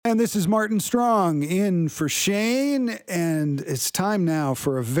And this is Martin Strong in for Shane, and it's time now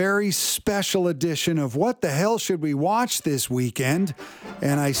for a very special edition of What the Hell Should We Watch This Weekend?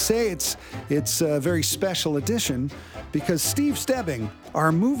 And I say it's a very special edition because Steve Stebbing,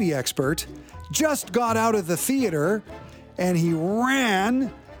 our movie expert, just got out of the theater and he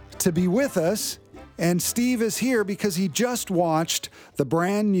ran to be with us. And Steve is here because he just watched the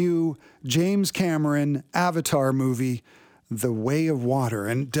brand new James Cameron Avatar movie, The Way of Water.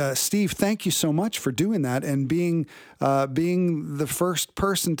 And Steve, thank you so much for doing that and being the first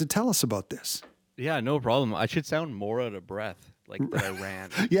person to tell us about this. Yeah, no problem. I should sound more out of breath, like that I ran.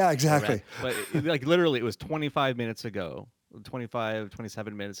 Yeah, exactly. But like literally, it was 25 minutes ago,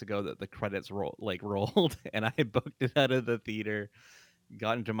 27 minutes ago that the credits rolled, and I booked it out of the theater,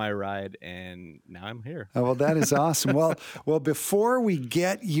 got into my ride, and now I'm here. Oh, well, that is awesome. Well, before we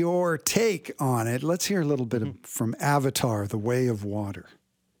get your take on it, let's hear a little bit from Avatar, The Way of Water.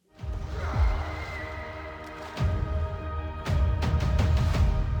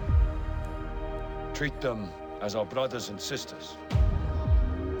 Treat them as our brothers and sisters.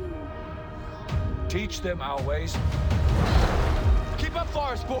 Teach them our ways. Keep up,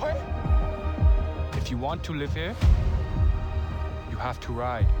 Forest Boy! If you want to live here, you have to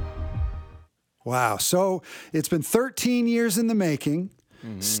ride. Wow. So it's been 13 years in the making.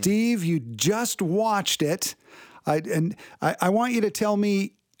 Mm-hmm. Steve, you just watched it. I want you to tell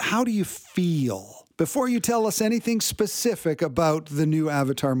me, how do you feel? Before you tell us anything specific about the new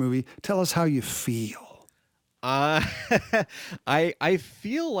Avatar movie, tell us how you feel. I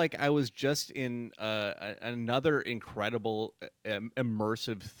feel like I was just in another incredible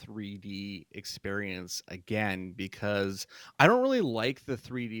immersive 3D experience again, because I don't really like the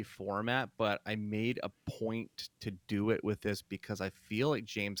 3D format, but I made a point to do it with this because I feel like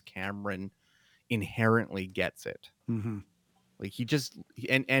James Cameron inherently gets it. Mm-hmm. Like he just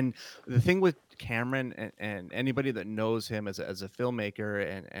and the thing with Cameron and anybody that knows him as a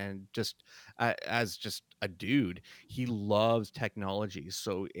filmmaker and just as just a dude, he loves technology.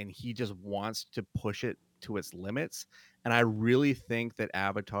 So and he just wants to push it to its limits. And I really think that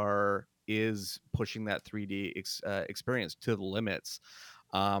Avatar is pushing that 3D experience to the limits.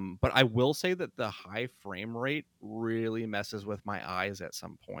 But I will say that the high frame rate really messes with my eyes at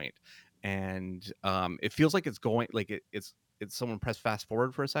some point. And it feels like it's going like it's someone press fast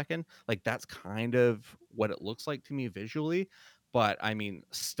forward for a second. Like that's kind of what it looks like to me visually, but I mean,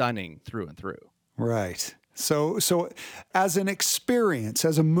 stunning through and through. Right. So as an experience,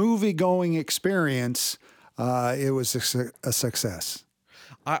 as a movie going experience, it was a success.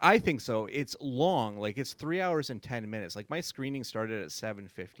 I think so. It's long, like it's 3 hours and 10 minutes. Like my screening started at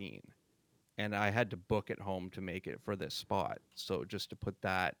 7:15 and I had to book it home to make it for this spot. So just to put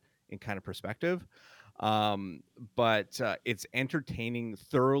that in kind of perspective. But it's entertaining,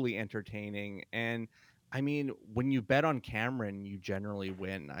 thoroughly entertaining. And I mean, when you bet on Cameron, you generally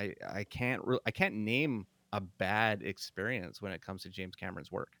win. I can't name a bad experience when it comes to James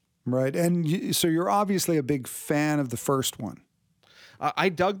Cameron's work. Right. And so you're obviously a big fan of the first one. I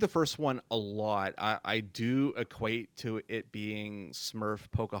dug the first one a lot. I do equate to it being Smurf,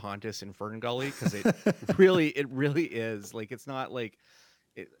 Pocahontas, and Fern Gully because it really is. Like it's not like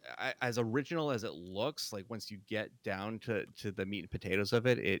as original as it looks. Like once you get down to the meat and potatoes of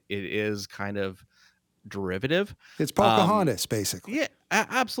it, it is kind of derivative. It's Pocahontas, basically. Yeah,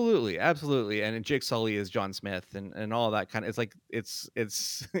 absolutely. And Jake Sully is John Smith and all that kind of. It's like it's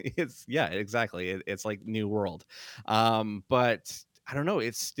yeah, exactly. It's like New World, but I don't know.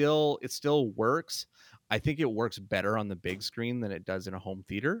 It still works. I think it works better on the big screen than it does in a home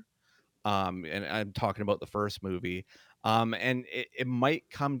theater. And I'm talking about the first movie. And it might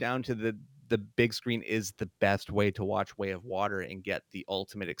come down to the big screen is the best way to watch Way of Water and get the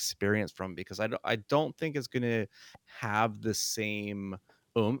ultimate experience from, because I don't think it's going to have the same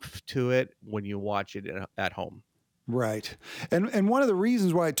oomph to it when you watch it at home. Right. And one of the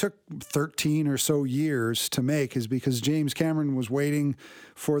reasons why it took 13 or so years to make is because James Cameron was waiting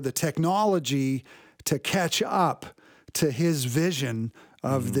for the technology to catch up to his vision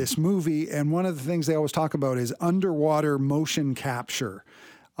of this movie. And one of the things they always talk about is underwater motion capture.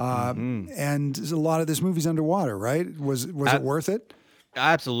 And a lot of this movie's underwater, right? Was it worth it?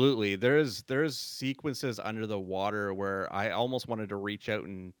 Absolutely. There's sequences under the water where I almost wanted to reach out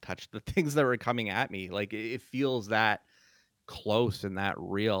and touch the things that were coming at me. Like it feels that close and that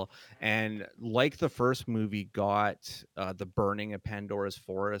real. And like the first movie got the burning of Pandora's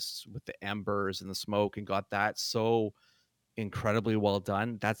forests with the embers and the smoke and got that so incredibly well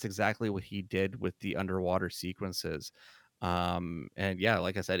done. That's exactly what he did with the underwater sequences. And yeah,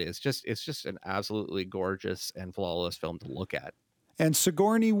 like I said, it's just an absolutely gorgeous and flawless film to look at. And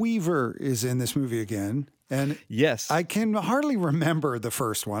Sigourney Weaver is in this movie again. And Yes. I can hardly remember the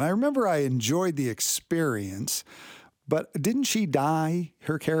first one. I remember I enjoyed the experience, but didn't she die?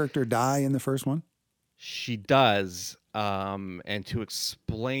 Her character die in the first one? She does. And to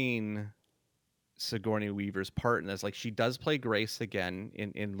explain Sigourney Weaver's part in this, like, she does play Grace again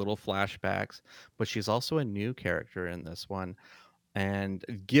in little flashbacks, but she's also a new character in this one. And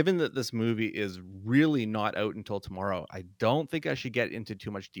given that this movie is really not out until tomorrow, I don't think I should get into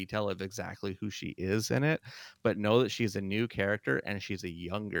too much detail of exactly who she is in it, but know that she's a new character and she's a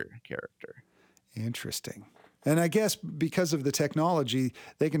younger character. Interesting. And I guess because of the technology,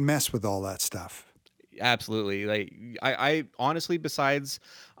 they can mess with all that stuff. Absolutely. Like, I honestly, besides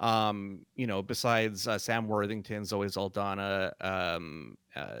Sam Worthington, Zoe Saldana,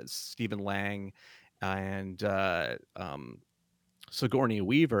 Stephen Lang, and Sigourney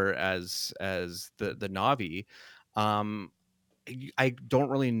Weaver as the Navi, um I don't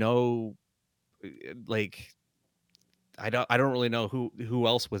really know, like, I don't really know who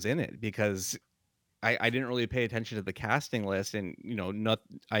else was in it, because I didn't really pay attention to the casting list, and not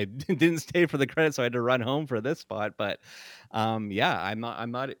I didn't stay for the credits, so I had to run home for this spot. But yeah, I'm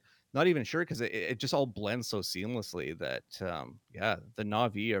not even sure, because it just all blends so seamlessly that yeah, the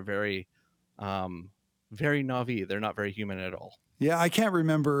Navi are very Navi. They're not very human at all. Yeah, I can't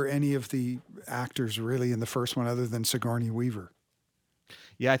remember any of the actors really in the first one other than Sigourney Weaver.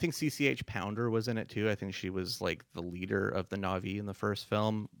 Yeah, I think CCH Pounder was in it too. I think she was like the leader of the Navi in the first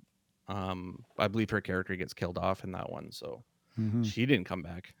film. I believe her character gets killed off in that one, so she didn't come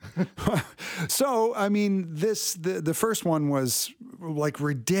back. So, I mean, the first one was like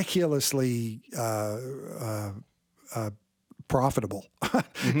ridiculously profitable.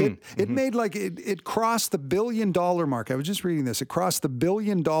 It made like it crossed the $1 billion mark. I was just reading this. It crossed the $1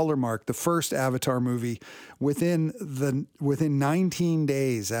 billion mark, the first Avatar movie, within 19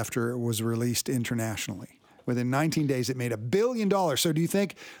 days after it was released internationally. Within 19 days, it made $1 billion. So do you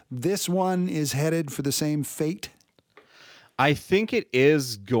think this one is headed for the same fate? I think it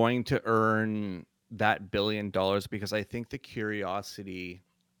is going to earn that $1 billion, because I think the curiosity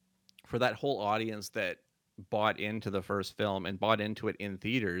for that whole audience that bought into the first film and bought into it in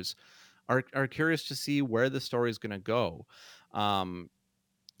theaters are curious to see where the story is going to go.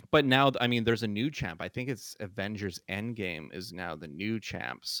 But now, I mean, there's a new champ. I think it's Avengers Endgame is now the new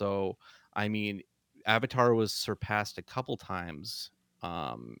champ. So, I mean, Avatar was surpassed a couple times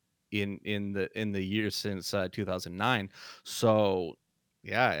in the years since 2009. So,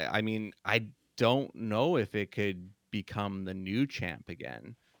 yeah, I mean, I don't know if it could become the new champ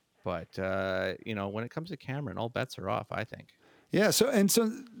again. But when it comes to Cameron, all bets are off, I think. Yeah. So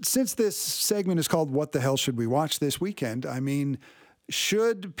since this segment is called "What the Hell Should We Watch This Weekend?" I mean,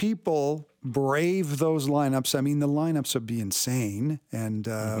 should people brave those lineups? I mean, the lineups would be insane, and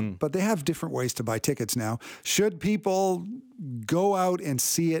but they have different ways to buy tickets now. Should people go out and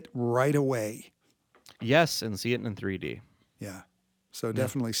see it right away? Yes, and see it in 3D. Yeah. So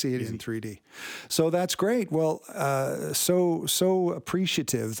definitely see it in 3D. So that's great. Well, so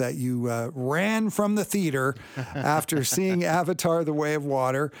appreciative that you ran from the theater after seeing Avatar: The Way of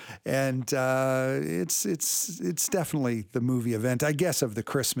Water, and it's definitely the movie event, I guess, of the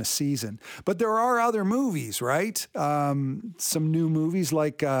Christmas season. But there are other movies, right? Some new movies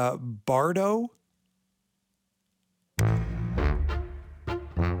like Bardo.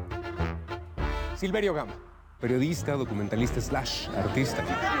 Silverio Gama, periodista, documentalista / artista.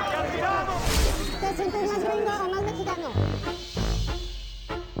 ¿Te sientes más gringo o más mexicano?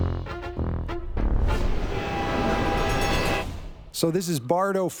 So this is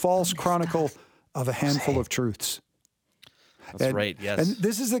Bardo, False Chronicle of a Handful of Truths. That's right, yes. And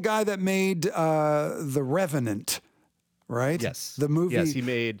this is the guy that made The Revenant, right? Yes. The movie. Yes, he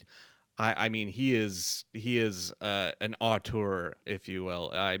made. I mean, he is an auteur, if you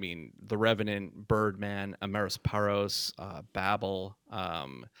will. I mean, The Revenant, Birdman, Amaris Paros, Babel.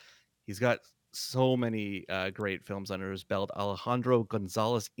 He's got so many great films under his belt. Alejandro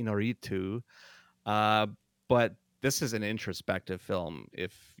Gonzalez Inarritu. But this is an introspective film,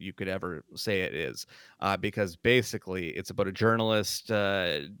 if you could ever say it is, because basically it's about a journalist,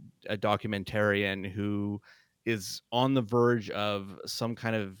 a documentarian who is on the verge of some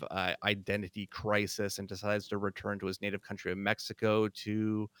kind of identity crisis and decides to return to his native country of Mexico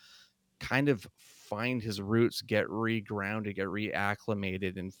to kind of find his roots, get regrounded, get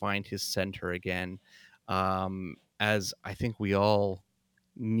reacclimated, and find his center again. As I think we all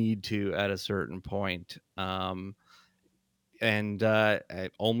need to at a certain point. and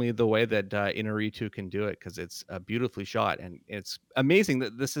only the way that Inarritu can do it, because it's beautifully shot, and it's amazing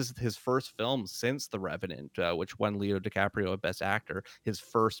that this is his first film since The Revenant, which won Leo DiCaprio a Best Actor, his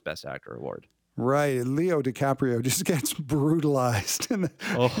first Best Actor award. Right. Leo DiCaprio just gets brutalized in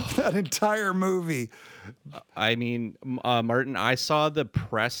that entire movie. I mean, Martin, I saw the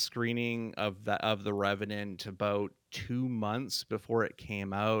press screening of The Revenant about 2 months before it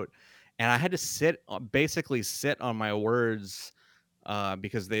came out, and I had to basically sit on my words,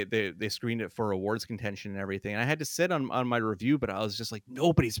 because they screened it for awards contention and everything. And I had to sit on my review, but I was just like,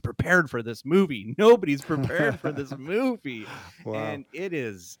 nobody's prepared for this movie. Nobody's prepared for this movie. Wow. And it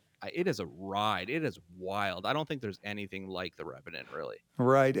is a ride. It is wild. I don't think there's anything like The Revenant, really.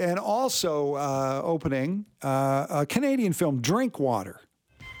 Right. And also opening a Canadian film, Drinkwater.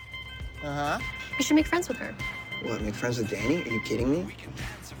 You should make friends with her. What, make friends with Danny? Are you kidding me?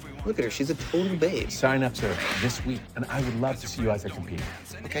 Look at her, she's a total babe. Sign up, sir, this week, and I would love to see you guys compete.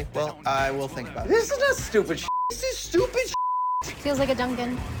 Okay, well, I will think about it. This is not stupid shit. This is stupid Feels like a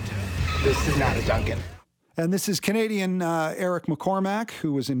Duncan. This is not a Duncan. And this is Canadian Eric McCormack,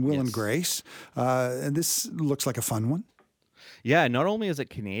 who was in Will and Yes. Grace. And this looks like a fun one. Yeah, not only is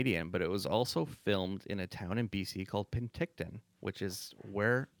it Canadian, but it was also filmed in a town in BC called Penticton, which is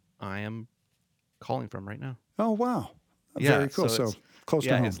where I am calling from right now. Oh, wow. Yeah, Very cool. So it's- close to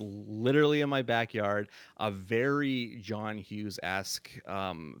Yeah, home. it's literally in my backyard. A very John Hughes-esque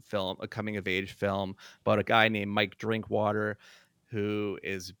film, a coming-of-age film about a guy named Mike Drinkwater, who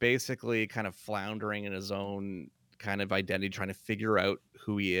is basically kind of floundering in his own kind of identity, trying to figure out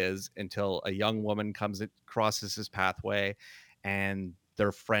who he is, until a young woman crosses his pathway, and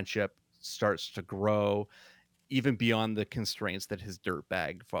their friendship starts to grow, even beyond the constraints that his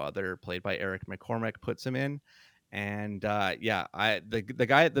dirtbag father, played by Eric McCormack, puts him in. And the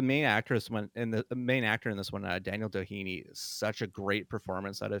main actor in this one, Daniel Doheny, such a great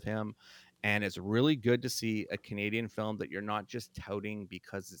performance out of him. And it's really good to see a Canadian film that you're not just touting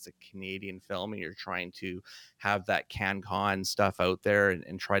because it's a Canadian film and you're trying to have that CanCon stuff out there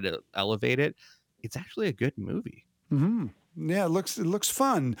and try to elevate it. It's actually a good movie. Mm-hmm. Yeah, it looks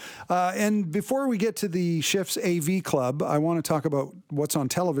fun. And before we get to the Schiff's AV Club, I want to talk about what's on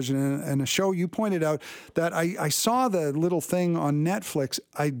television and a show you pointed out that I saw the little thing on Netflix.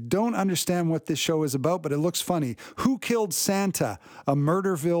 I don't understand what this show is about, but it looks funny. Who Killed Santa? A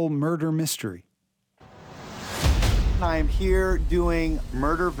Murderville murder mystery. I am here doing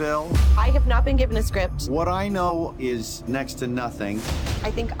Murderville. I have not been given a script. What I know is next to nothing.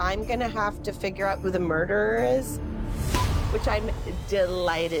 I think I'm gonna have to figure out who the murderer is, which I'm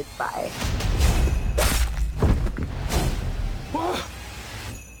delighted by.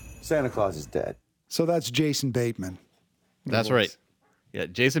 Santa Claus is dead. So that's Jason Bateman. That's right. Yeah,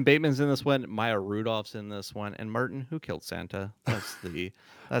 Jason Bateman's in this one. Maya Rudolph's in this one. And Martin, who killed Santa?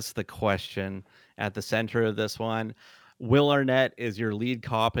 That's the question at the center of this one. Will Arnett is your lead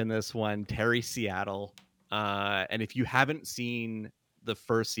cop in this one. Terry Seattle. And if you haven't seen the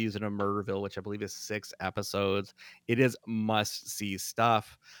first season of Murderville, which I believe is 6 episodes, it is must-see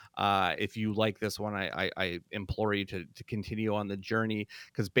stuff. If you like this one, I implore you to continue on the journey,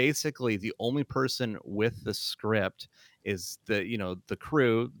 because basically the only person with the script is the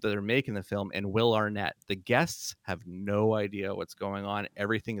crew that are making the film and Will Arnett. The guests have no idea what's going on.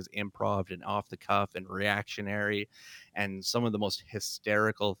 Everything is improv and off the cuff and reactionary, and some of the most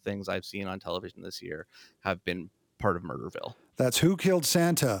hysterical things I've seen on television this year have been part of Murderville. That's Who Killed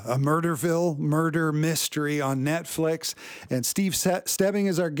Santa, a Murderville murder mystery on Netflix. And Steve Stebbing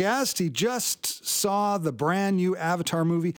is our guest. He just saw the brand new Avatar movie.